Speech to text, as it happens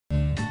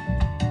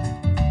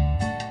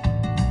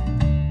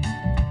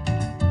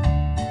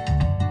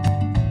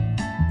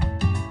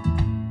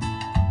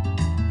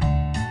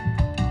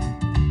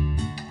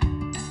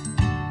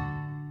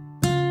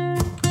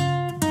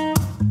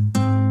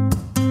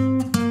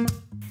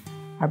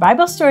Our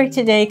Bible story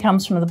today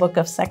comes from the book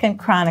of 2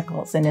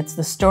 Chronicles, and it's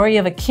the story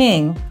of a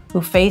king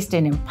who faced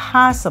an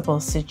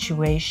impossible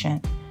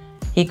situation.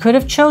 He could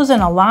have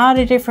chosen a lot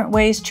of different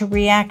ways to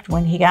react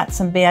when he got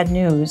some bad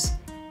news,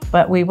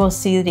 but we will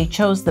see that he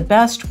chose the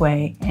best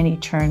way and he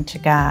turned to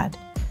God.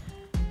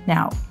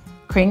 Now,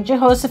 King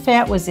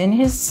Jehoshaphat was in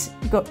his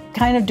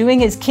kind of doing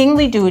his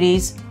kingly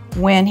duties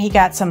when he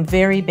got some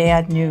very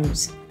bad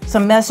news.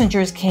 Some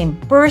messengers came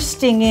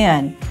bursting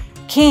in.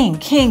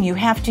 King, you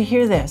have to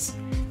hear this.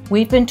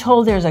 We've been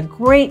told there's a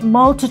great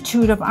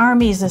multitude of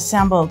armies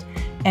assembled,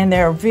 and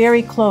they're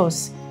very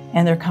close,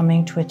 and they're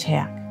coming to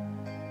attack.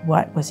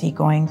 What was he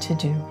going to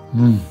do?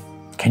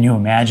 Can you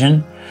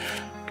imagine?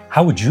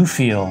 How would you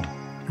feel?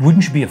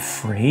 Wouldn't you be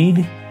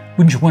afraid?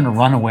 Wouldn't you want to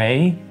run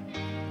away?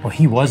 Well,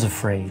 he was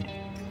afraid,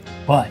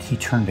 but he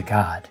turned to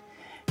God.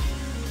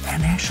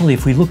 And actually,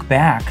 if we look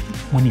back,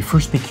 when he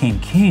first became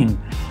king,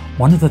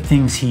 one of the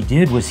things he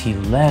did was he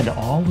led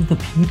all of the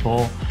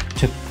people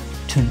to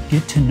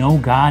get to know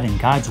God and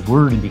God's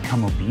word and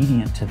become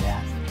obedient to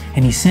that.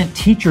 And he sent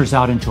teachers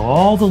out into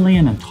all the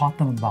land and taught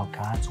them about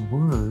God's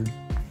word.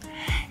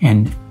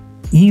 And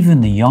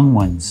even the young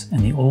ones and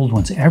the old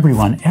ones,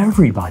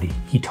 everybody,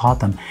 he taught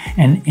them.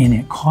 And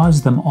it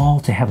caused them all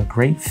to have a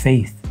great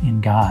faith in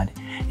God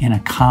and a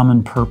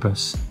common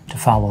purpose to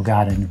follow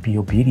God and to be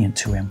obedient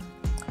to him.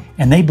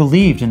 And they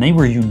believed and they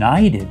were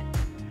united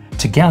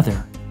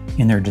together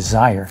in their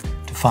desire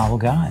to follow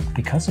God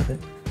because of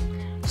it.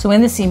 So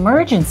in this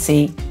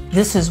emergency,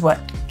 this is what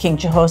King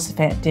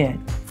Jehoshaphat did.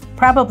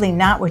 Probably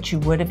not what you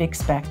would have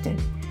expected.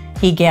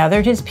 He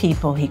gathered his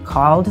people, he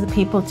called the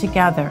people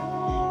together,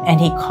 and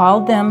he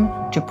called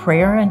them to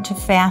prayer and to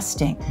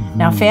fasting.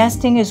 Now,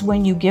 fasting is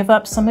when you give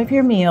up some of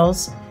your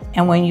meals,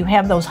 and when you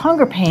have those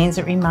hunger pains,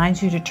 it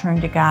reminds you to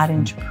turn to God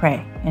and to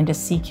pray and to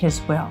seek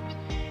his will.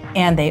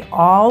 And they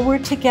all were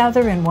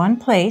together in one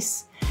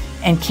place,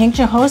 and King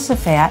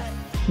Jehoshaphat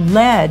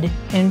led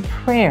in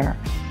prayer,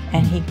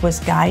 and he was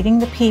guiding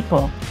the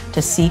people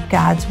to seek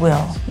God's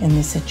will in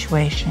the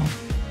situation.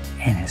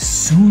 And as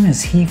soon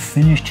as he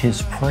finished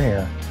his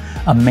prayer,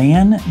 a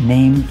man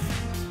named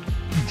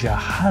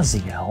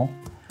Jehaziel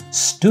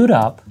stood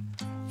up,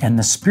 and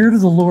the Spirit of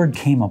the Lord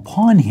came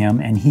upon him,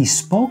 and he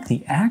spoke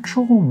the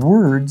actual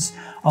words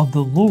of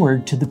the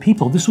Lord to the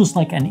people. This was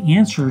like an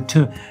answer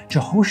to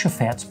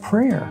Jehoshaphat's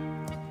prayer.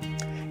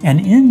 And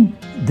in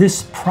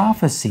this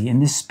prophecy, in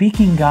this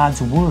speaking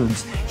God's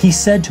words, he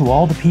said to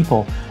all the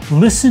people,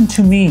 "Listen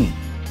to me,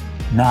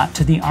 not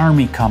to the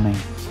army coming.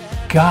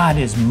 God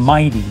is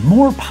mighty,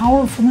 more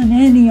powerful than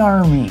any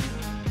army.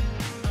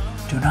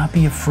 Do not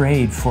be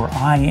afraid, for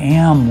I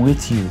am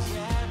with you.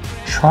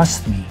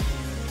 Trust me,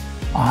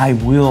 I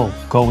will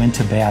go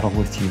into battle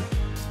with you.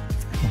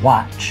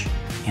 Watch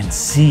and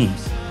see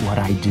what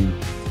I do."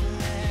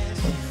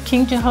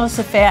 King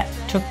Jehoshaphat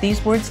took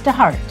these words to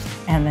heart,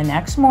 and the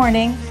next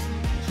morning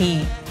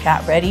he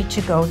got ready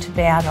to go to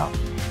battle.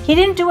 He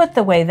didn't do it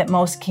the way that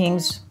most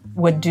kings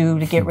would do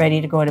to get ready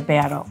to go to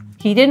battle.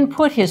 He didn't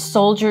put his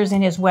soldiers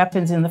and his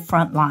weapons in the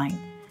front line.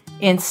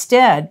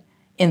 Instead,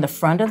 in the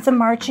front of the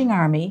marching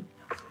army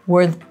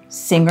were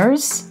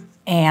singers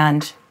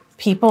and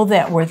people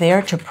that were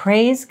there to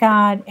praise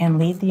God and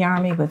lead the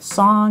army with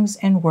songs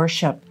and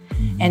worship.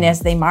 And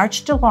as they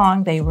marched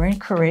along, they were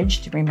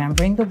encouraged,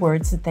 remembering the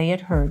words that they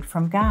had heard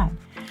from God.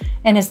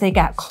 And as they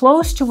got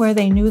close to where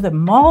they knew the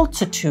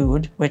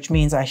multitude, which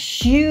means a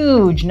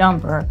huge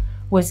number,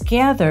 was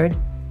gathered,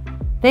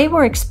 they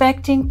were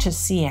expecting to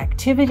see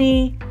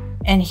activity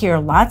and hear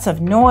lots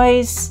of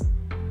noise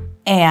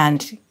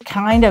and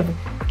kind of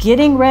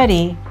getting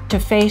ready to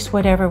face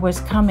whatever was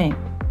coming.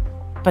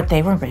 But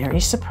they were very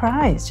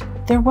surprised.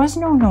 There was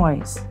no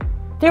noise.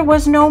 There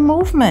was no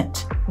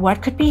movement.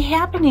 What could be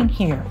happening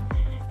here?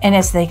 And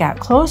as they got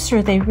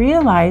closer, they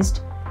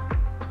realized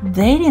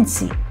they didn't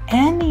see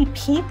any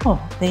people.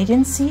 They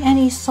didn't see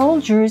any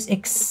soldiers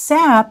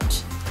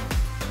except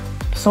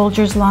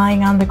soldiers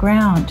lying on the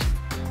ground.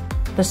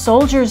 The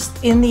soldiers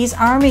in these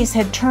armies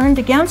had turned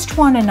against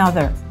one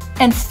another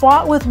and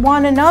fought with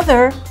one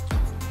another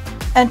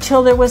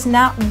until there was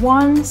not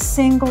one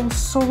single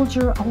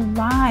soldier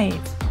alive.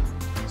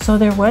 So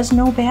there was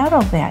no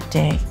battle that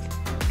day.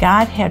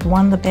 God had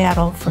won the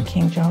battle for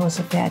King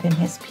Jehoshaphat and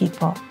his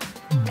people.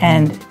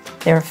 And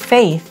their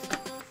faith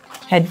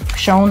had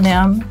shown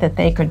them that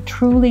they could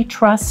truly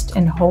trust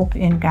and hope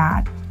in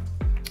God.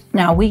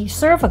 Now, we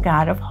serve a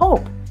God of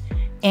hope.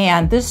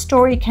 And this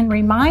story can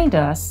remind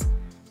us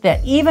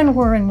that even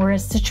when we're in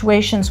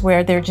situations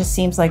where there just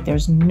seems like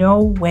there's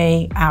no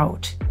way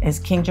out, as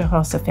King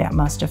Jehoshaphat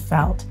must have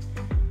felt,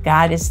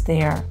 God is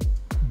there.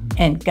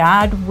 And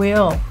God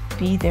will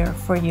be there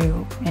for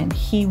you. And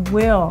he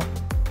will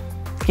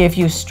give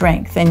you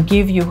strength and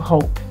give you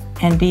hope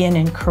and be an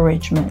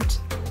encouragement.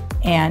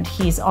 And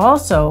he's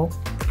also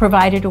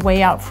provided a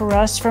way out for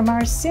us from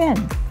our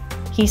sin.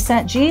 He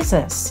sent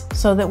Jesus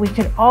so that we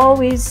could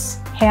always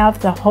have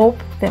the hope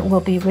that we'll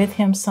be with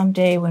him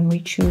someday when we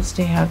choose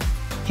to have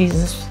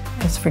Jesus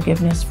as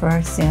forgiveness for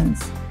our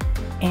sins.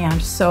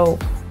 And so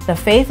the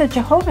faith of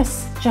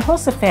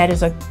Jehoshaphat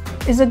is a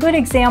is a good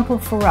example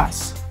for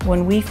us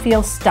when we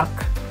feel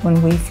stuck,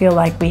 when we feel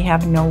like we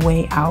have no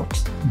way out.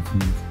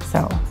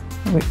 So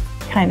we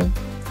kind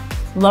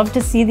of love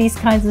to see these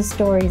kinds of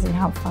stories and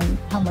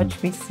how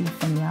much we see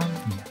from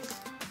them.